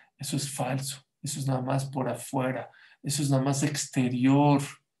 eso es falso. Eso es nada más por afuera. Eso es nada más exterior.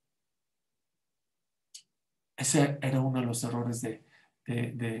 Ese era uno de los errores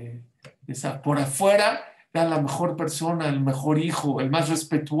de esa. Por afuera era la mejor persona, el mejor hijo, el más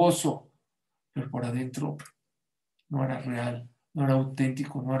respetuoso, pero por adentro no era real, no era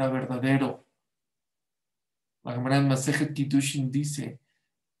auténtico, no era verdadero. La Gemara en Masejet Kiddushin dice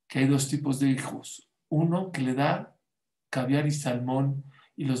que hay dos tipos de hijos. Uno que le da caviar y salmón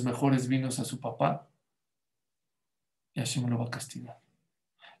y los mejores vinos a su papá, y Hashem lo va a castigar.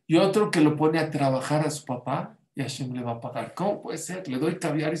 Y otro que lo pone a trabajar a su papá y Hashem le va a pagar. ¿Cómo puede ser? Le doy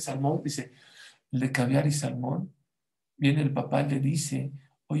caviar y salmón. Dice, el de caviar y salmón, viene el papá y le dice,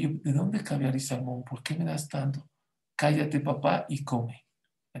 oye, ¿de dónde caviar y salmón? ¿Por qué me das tanto? Cállate, papá, y come.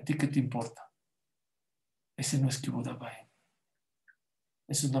 ¿A ti qué te importa? Ese no es Kibud Avayim.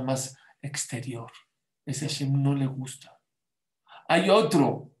 Eso es nada más exterior. Ese Hashem no le gusta. Hay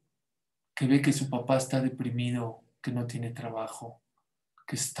otro que ve que su papá está deprimido, que no tiene trabajo,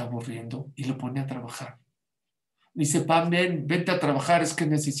 que se está aburriendo y lo pone a trabajar. Dice, Pam, vente a trabajar, es que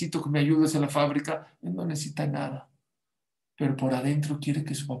necesito que me ayudes en la fábrica. Él no necesita nada, pero por adentro quiere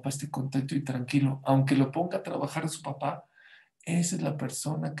que su papá esté contento y tranquilo. Aunque lo ponga a trabajar a su papá, esa es la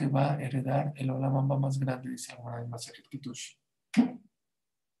persona que va a heredar el Olam Abba más grande, dice el Masejet Kiddush.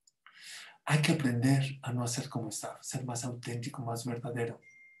 Hay que aprender a no hacer como está, ser más auténtico, más verdadero.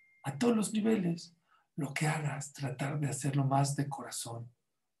 A todos los niveles, lo que hagas, tratar de hacerlo más de corazón,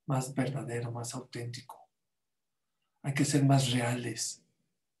 más verdadero, más auténtico. Hay que ser más reales,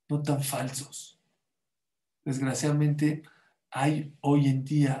 no tan falsos. Desgraciadamente, hay hoy en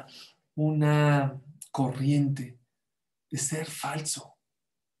día una corriente de ser falso,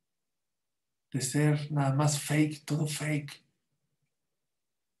 de ser nada más fake, todo fake.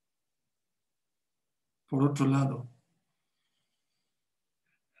 Por otro lado,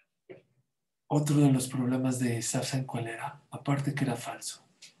 otro de los problemas de Esav, ¿saben cuál era? Aparte que era falso.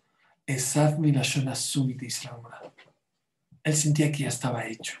 Esav milashon azui, dice la Gemara. Él sentía que ya estaba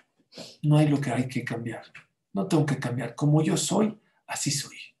hecho. No hay lo que hay que cambiar. No tengo que cambiar. Como yo soy, así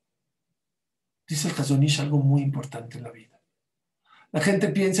soy. Dice el Chazon Ish algo muy importante en la vida. La gente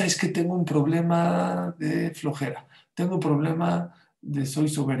piensa, es que tengo un problema de flojera, tengo un problema de soy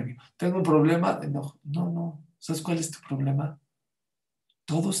soberbio. Tengo un problema de enojo. No. ¿Sabes cuál es tu problema?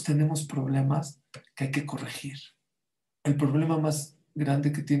 Todos tenemos problemas que hay que corregir. El problema más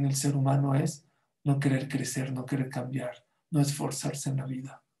grande que tiene el ser humano es no querer crecer, no querer cambiar, no esforzarse en la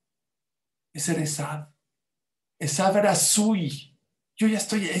vida. Ese era Esav. Esav era Sui. Yo ya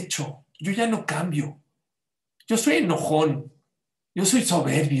estoy hecho. Yo ya no cambio. Yo soy enojón. Yo soy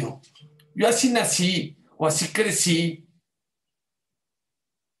soberbio. Yo así nací o así crecí.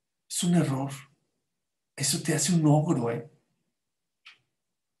 Es un error. Eso te hace un ogro,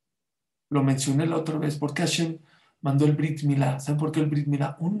 Lo mencioné la otra vez. ¿Por qué Hashem mandó el Brit Milá? ¿Saben por qué el Brit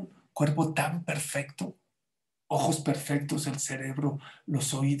Milá? Un cuerpo tan perfecto. Ojos perfectos, el cerebro,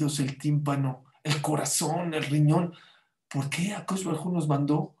 los oídos, el tímpano, el corazón, el riñón. ¿Por qué Akadosh Baruj Hu nos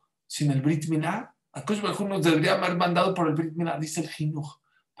mandó sin el Brit Milá? Akadosh Baruj Hu nos debería haber mandado por el Brit Milá, dice el Jinuj,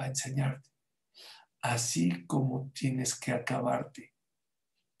 para enseñarte. Así como tienes que acabarte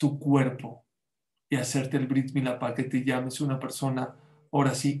tu cuerpo y hacerte el Brit Milá para que te llames una persona,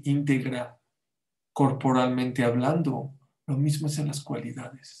 ahora sí, íntegra, corporalmente hablando, lo mismo es en las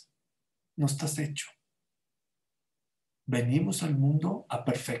cualidades. No estás hecho. Venimos al mundo a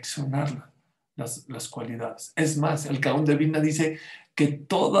perfeccionar las cualidades. Es más, el Gaón de Vilna dice que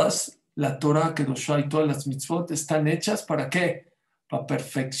todas la Torah, Kedoshá y todas las mitzvot están hechas ¿para qué? Para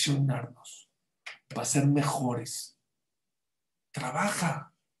perfeccionarnos, para ser mejores.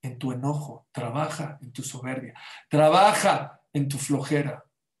 Trabaja en tu enojo, trabaja en tu soberbia, trabaja en tu flojera,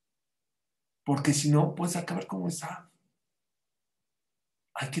 porque si no, puedes acabar como esa.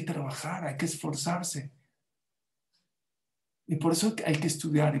 Hay que trabajar, hay que esforzarse. Y por eso hay que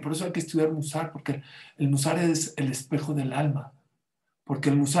estudiar, y por eso hay que estudiar Musar, porque el Musar es el espejo del alma, porque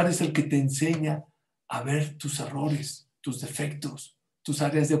el Musar es el que te enseña a ver tus errores, tus defectos, tus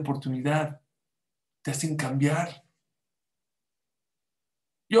áreas de oportunidad, te hacen cambiar.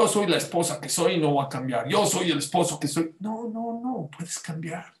 Yo soy la esposa que soy y no voy a cambiar. Yo soy el esposo que soy. No, puedes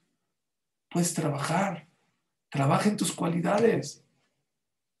cambiar, puedes trabajar, trabaja en tus cualidades.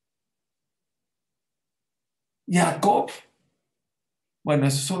 Jacob, bueno,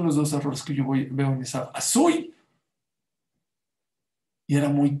 esos son los dos errores que yo veo en esa. Azul. Y era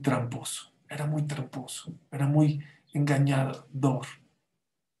muy tramposo, era muy engañador.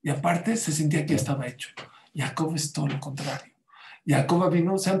 Y aparte se sentía que ya estaba hecho. Jacob es todo lo contrario. Jacob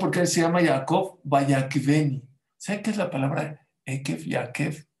vino, ¿saben por qué se llama Jacob? Vayakveni. ¿Saben qué es la palabra Ekev,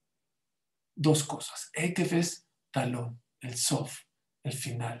 Yakev? Dos cosas. Ekev es talón, el sof, el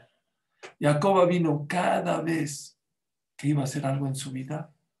final. Jacob vino cada vez que iba a hacer algo en su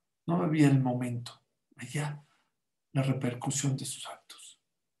vida, no veía el momento, veía la repercusión de sus actos.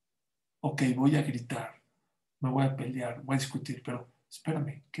 Ok, voy a gritar, me voy a pelear, voy a discutir, pero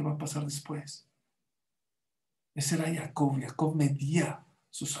espérame, ¿qué va a pasar después? Ese era Jacob. Jacob medía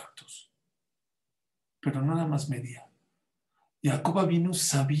sus actos, pero no nada más medía. Jacob vino,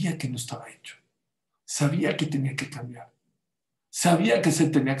 sabía que no estaba hecho, sabía que tenía que cambiar, sabía que se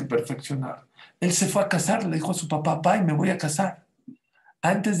tenía que perfeccionar. Él se fue a casar, le dijo a su papá, papá, me voy a casar.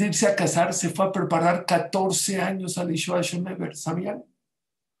 Antes de irse a casar, se fue a preparar 14 años al Yeshiva Shemeber, ¿sabían?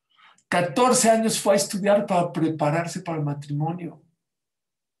 14 años fue a estudiar para prepararse para el matrimonio.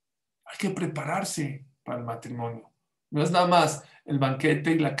 Hay que prepararse para el matrimonio. No es nada más el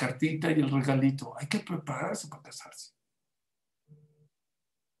banquete y la cartita y el regalito. Hay que prepararse para casarse.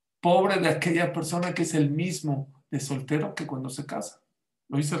 Pobre de aquella persona que es el mismo de soltero que cuando se casa.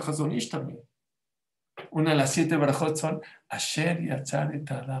 Lo dice el Hazon Ish también. Una de las 7 barajot son Asher Yatzar et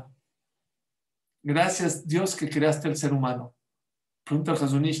Adam. Gracias Dios que creaste el ser humano. Pregunta el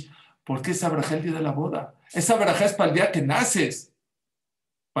Hazon Ish, ¿por qué esa barajá el día de la boda? Esa barajá es para el día que naces.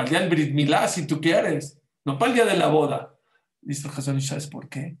 Para el día del Brit Milá, si tú quieres. No para el día de la boda. Dice el Hazon Ish, ¿sabes por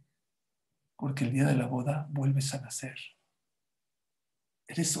qué? Porque el día de la boda vuelves a nacer.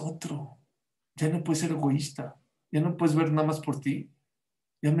 Eres otro. Ya no puedes ser egoísta. Ya no puedes ver nada más por ti.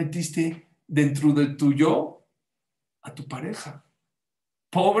 Ya metiste dentro de tu yo a tu pareja.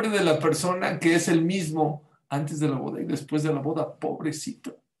 Pobre de la persona que es el mismo antes de la boda y después de la boda.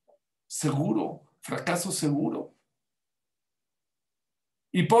 Pobrecito. Seguro. Fracaso seguro.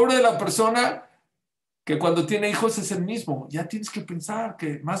 Y pobre de la persona que cuando tiene hijos es el mismo. Ya tienes que pensar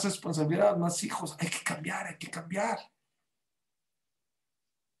que más responsabilidad, más hijos. Hay que cambiar, hay que cambiar.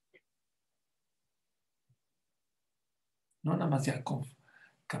 No nada más Jacob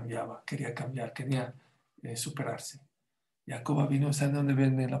cambiaba, quería cambiar, quería superarse. Jacob vino, ¿saben dónde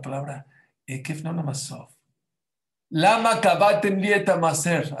viene la palabra? Ekef no nada más sof. Lama kabatem lieta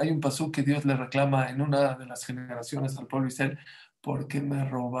maser. Hay un pasú que Dios le reclama en una de las generaciones al pueblo Israel. ¿Por qué me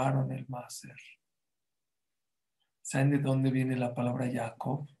robaron el maser? ¿Saben de dónde viene la palabra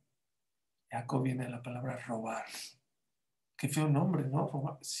Jacob? Jacob viene de la palabra robar. Qué feo nombre, ¿no?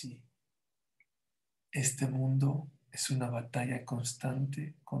 Robar. Sí. Este mundo es una batalla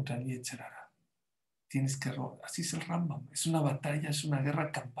constante contra el Yetzer Hara. Tienes que robar. Así es el Rambam. Es una batalla, es una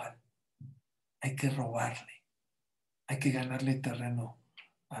guerra campal. Hay que robarle. Hay que ganarle terreno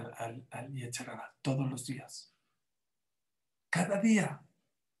al Yetzer Hara todos los días. Cada día.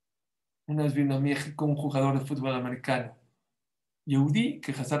 Una vez vino a México un jugador de fútbol americano, Yehudi,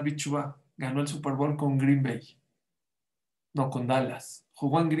 que Hazar Bichubá, ganó el Super Bowl con Green Bay. No, con Dallas.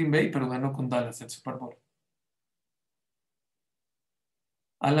 Jugó en Green Bay, pero ganó con Dallas el Super Bowl.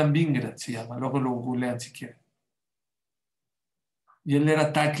 Alan Bingrat se llama, luego lo googlean si quieren. Y él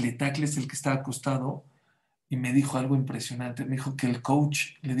era tackle. Tackle es el que está acostado. Y me dijo algo impresionante. Me dijo que el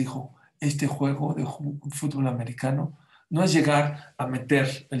coach le dijo, este juego de fútbol americano no es llegar a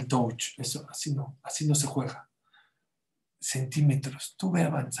meter el touch. Eso, así no se juega. Centímetros. Tú ve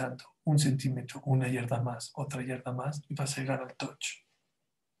avanzando 1 centímetro, 1 yarda más, otra yarda más y vas a llegar al touch.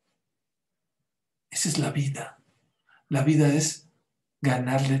 Esa es la vida. La vida es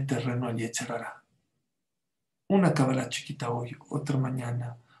ganarle terreno al Yetzer Hara. Una cábala chiquita hoy, otra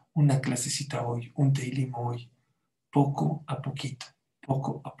mañana, una clasecita hoy, un teilim hoy, poco a poquito,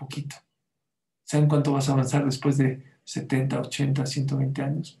 poco a poquito. ¿Saben cuánto vas a avanzar después de 70, 80, 120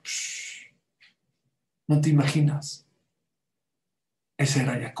 años? No te imaginas. Ese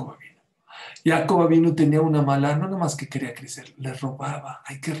era Jacob Avinu. Jacob Avinu tenía una mala, no nomás que quería crecer, le robaba,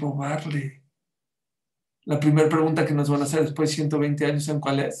 hay que robarle. La primera pregunta que nos van a hacer después de 120 años, ¿saben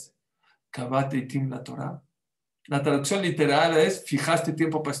cuál es? Kabate y Tim la Torah. La traducción literal es, ¿fijaste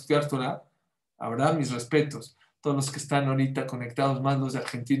tiempo para estudiar Torah? Habrá mis respetos. Todos los que están ahorita conectados, más los de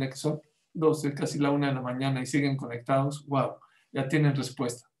Argentina, que son 12, casi la 1 de la mañana y siguen conectados, wow, ya tienen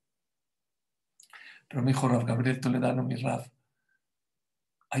respuesta. Pero mi hijo Rav Gabriel Toledano, mi Rav,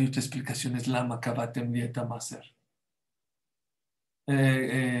 hay otra explicación, es Lama Kabate Mlieta Maser.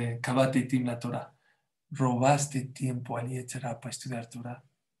 Kabate y Tim la Torah. ¿Robaste tiempo al Yetzer Hara para estudiar Torah?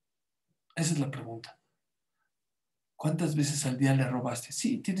 Esa es la pregunta. ¿Cuántas veces al día le robaste?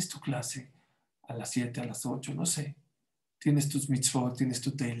 Sí, tienes tu clase a las 7, a las 8, no sé. Tienes tus mitzvot, tienes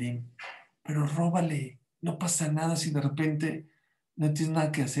tu teilim, pero róbale. No pasa nada si de repente no tienes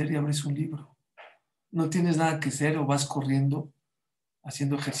nada que hacer y abres un libro. No tienes nada que hacer o vas corriendo,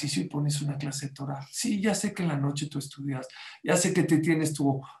 haciendo ejercicio y pones una clase de Torah. Sí, ya sé que en la noche tú estudias, ya sé que te tienes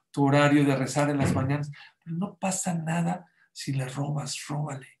tu horario de rezar en las mañanas, pero no pasa nada si le robas,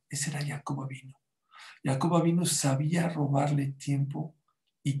 róbale. Ese era Jacob Avinu. Jacob Avinu sabía robarle tiempo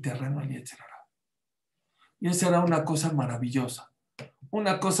y terreno al Yetzer Hara. Y esa era una cosa maravillosa.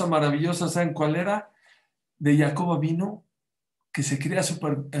 Una cosa maravillosa, ¿saben cuál era? De Jacob Avinu, que se quería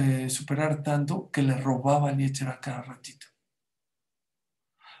superar tanto que le robaba al Yetzer Hara cada ratito.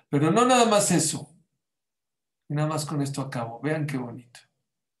 Pero no nada más eso. Y nada más con esto acabo. Vean qué bonito.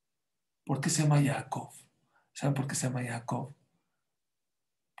 ¿Por qué se llama Jacob? ¿Saben por qué se llama Jacob?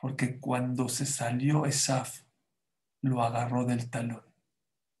 Porque cuando se salió Esaf, lo agarró del talón.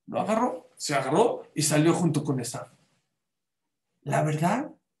 Lo agarró, se agarró y salió junto con Esaf. La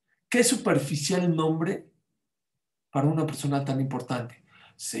verdad, qué superficial nombre para una persona tan importante.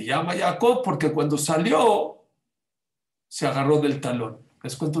 Se llama Jacob porque cuando salió, se agarró del talón.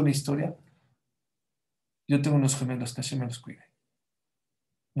 ¿Les cuento una historia? Yo tengo unos gemelos, que Hashem me los cuide.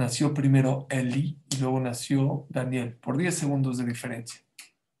 Nació primero Eli y luego nació Daniel, por 10 segundos de diferencia.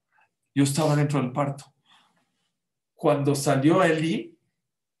 Yo estaba dentro del parto. Cuando salió Eli,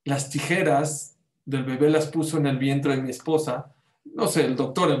 las tijeras del bebé las puso en el vientre de mi esposa. No sé, el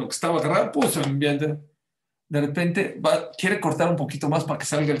doctor en lo que estaba agarrado puso en el vientre. De repente quiere cortar un poquito más para que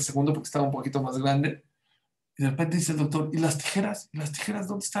salga el segundo porque estaba un poquito más grande. Y de repente dice el doctor, ¿y las tijeras? ¿Y las tijeras?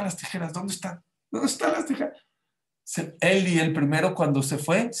 ¿Dónde están las tijeras? ¿Dónde están? ¿Dónde están las tijeras? Eli, el primero, cuando se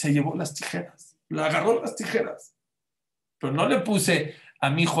fue, se llevó las tijeras. Le agarró las tijeras. Pero no le puse a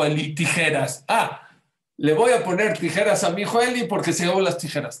mi hijo Eli tijeras. Le voy a poner tijeras a mi hijo Eli porque se llevó las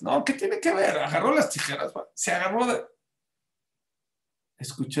tijeras. No, ¿qué tiene que ver? Agarró las tijeras. Se agarró de...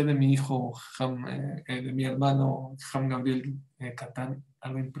 Escuché de mi hijo, de mi hermano Ham Gabriel Catán,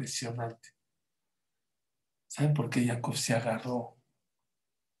 algo impresionante. ¿Saben por qué Jacob se agarró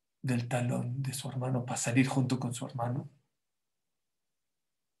del talón de su hermano para salir junto con su hermano?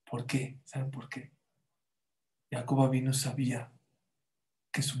 ¿Por qué? ¿Saben por qué? Jacob Avinu sabía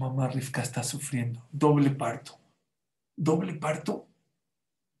que su mamá Rivka está sufriendo doble parto, doble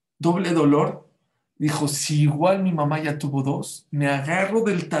dolor. Dijo, si igual mi mamá ya tuvo 2, me agarro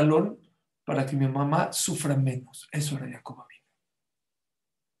del talón para que mi mamá sufra menos. Eso era Jacob Avinu.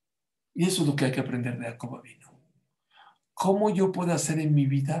 Y eso es lo que hay que aprender de Jacob Avinu. ¿Cómo yo puedo hacer en mi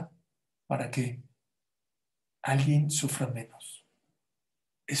vida para que alguien sufra menos?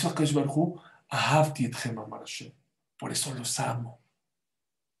 Eso Akash Barhu, Ahavti etchem amar Hashem. Por eso los amo.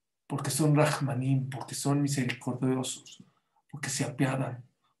 Porque son Rahmanim, porque son misericordiosos, porque se apiadan,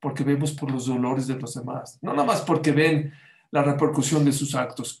 porque vemos por los dolores de los demás. No nada más porque ven la repercusión de sus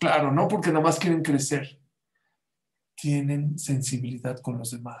actos, claro, no porque nada más quieren crecer. Tienen sensibilidad con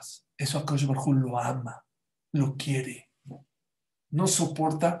los demás. Eso Akash Barhu lo ama, lo quiere. No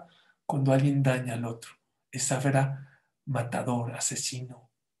soporta cuando alguien daña al otro. Esa era matador, asesino,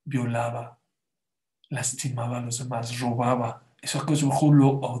 violaba, lastimaba a los demás, robaba. Eso Akash Barhu lo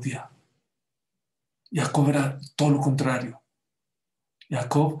odia. Jacob era todo lo contrario.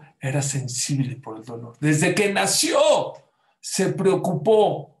 Jacob era sensible por el dolor. Desde que nació se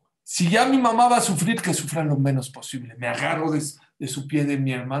preocupó. Si ya mi mamá va a sufrir, que sufra lo menos posible. Me agarro de su pie de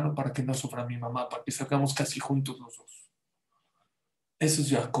mi hermano para que no sufra mi mamá, para que salgamos casi juntos los dos. Eso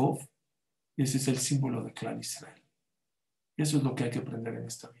es Jacob y ese es el símbolo de clan Israel. Y eso es lo que hay que aprender en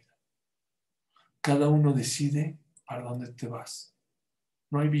esta vida. Cada uno decide para dónde te vas.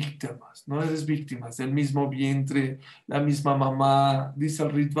 No hay víctimas, no eres víctimas del mismo vientre, la misma mamá, dice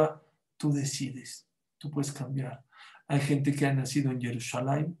el Ritva, tú decides, tú puedes cambiar. Hay gente que ha nacido en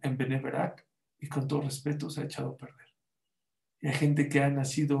Jerusalén, en Bnei Brak, y con todo respeto se ha echado a perder. Y hay gente que ha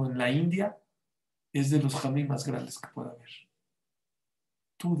nacido en la India, es de los jamí más grandes que pueda haber.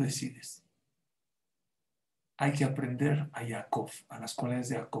 Tú decides. Hay que aprender a Jacob, a las cualidades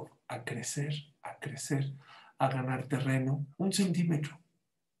de Jacob, a crecer, a ganar terreno, 1 centímetro.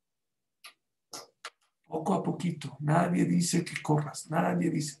 Poco a poquito, nadie dice que corras, nadie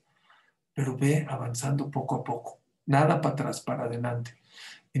dice, pero ve avanzando poco a poco, nada para atrás, para adelante.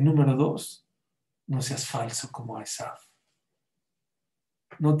 Y número 2, no seas falso como Esaf.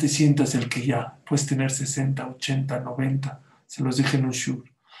 No te sientas el que ya puedes tener 60, 80, 90, se los dije en un shur.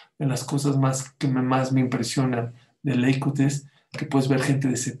 De las cosas que más me impresionan de Leikut es que puedes ver gente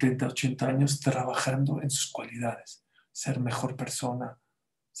de 70, 80 años trabajando en sus cualidades, ser mejor persona,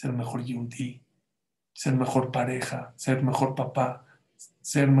 ser mejor yudí, ser mejor pareja, ser mejor papá,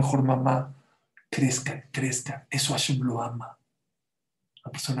 ser mejor mamá. Crezcan. Eso Hashem lo ama.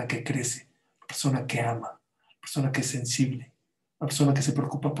 La persona que crece, la persona que ama, la persona que es sensible, la persona que se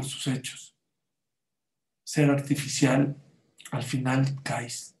preocupa por sus hechos. Ser artificial, al final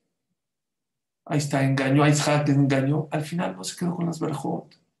caes. Ahí está, engañó, ahí está, engañó. Al final no se quedó con las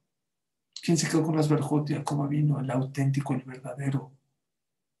verjot. ¿Quién se quedó con las verjot? Jacob vino, el auténtico, el verdadero.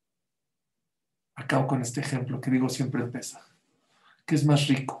 Acabo con este ejemplo que digo siempre en Pesaj. ¿Qué es más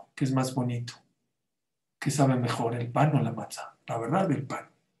rico? ¿Qué es más bonito? ¿Qué sabe mejor, el pan o la matzá? La verdad, el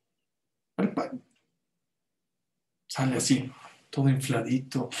pan. El pan. Sale así, todo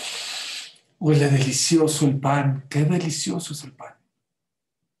infladito. Huele delicioso el pan. Qué delicioso es el pan.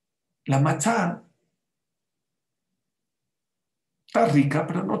 La matzá está rica,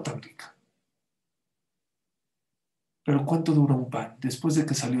 pero no tan rica. Pero ¿cuánto dura un pan después de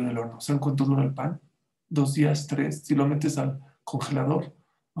que salió del horno? ¿Saben cuánto dura el pan? 2 días, 3. Si lo metes al congelador,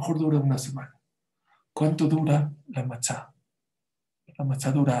 mejor dura una semana. ¿Cuánto dura la matzá? La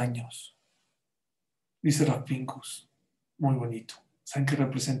matzá dura años. Dice Rav Pinkus, muy bonito. ¿Saben qué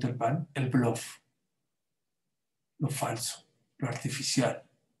representa el pan? El bluff, lo falso, lo artificial.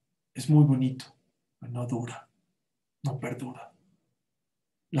 Es muy bonito, pero no dura, no perdura.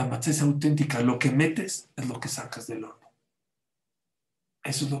 La matzá es auténtica. Lo que metes es lo que sacas del horno.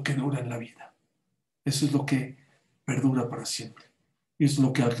 Eso es lo que dura en la vida. Eso es lo que perdura para siempre. Y eso es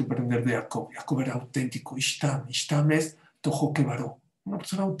lo que hay que aprender de Jacob. Jacob era auténtico. Ishtam es Tojo Kebaró. Una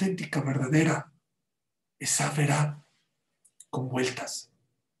persona auténtica, verdadera. Esa verá con vueltas.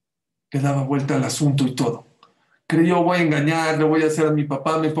 Le daba vuelta al asunto y todo. Creyó, voy a engañar, le voy a hacer a mi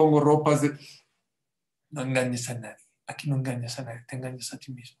papá, me pongo ropas de... No engañes a nadie. Aquí no engañas a nadie, te engañas a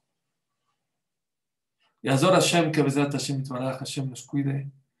ti mismo. Y Azor Hashem, que Bezrat Hashem Hashem nos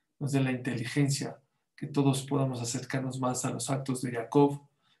cuide, nos dé la inteligencia, que todos podamos acercarnos más a los actos de Jacob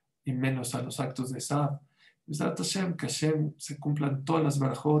y menos a los actos de Esaf. Bezrat Hashem, que Hashem se cumplan todas las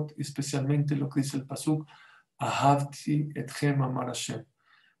barajot, especialmente lo que dice el Pasuk, Ahavti etchem amar Hashem.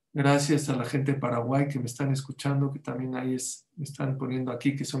 Gracias a la gente de Paraguay que me están escuchando, que también ahí me están poniendo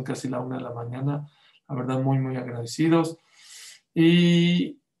aquí, que son casi la 1 de la mañana. La verdad, muy, muy agradecidos.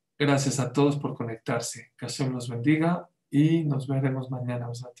 Y gracias a todos por conectarse. Que Hashem los bendiga y nos veremos mañana.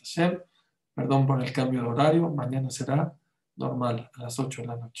 Hashem. Perdón por el cambio de horario. Mañana será normal, a las 8 de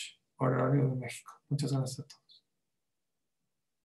la noche, horario de México. Muchas gracias a todos.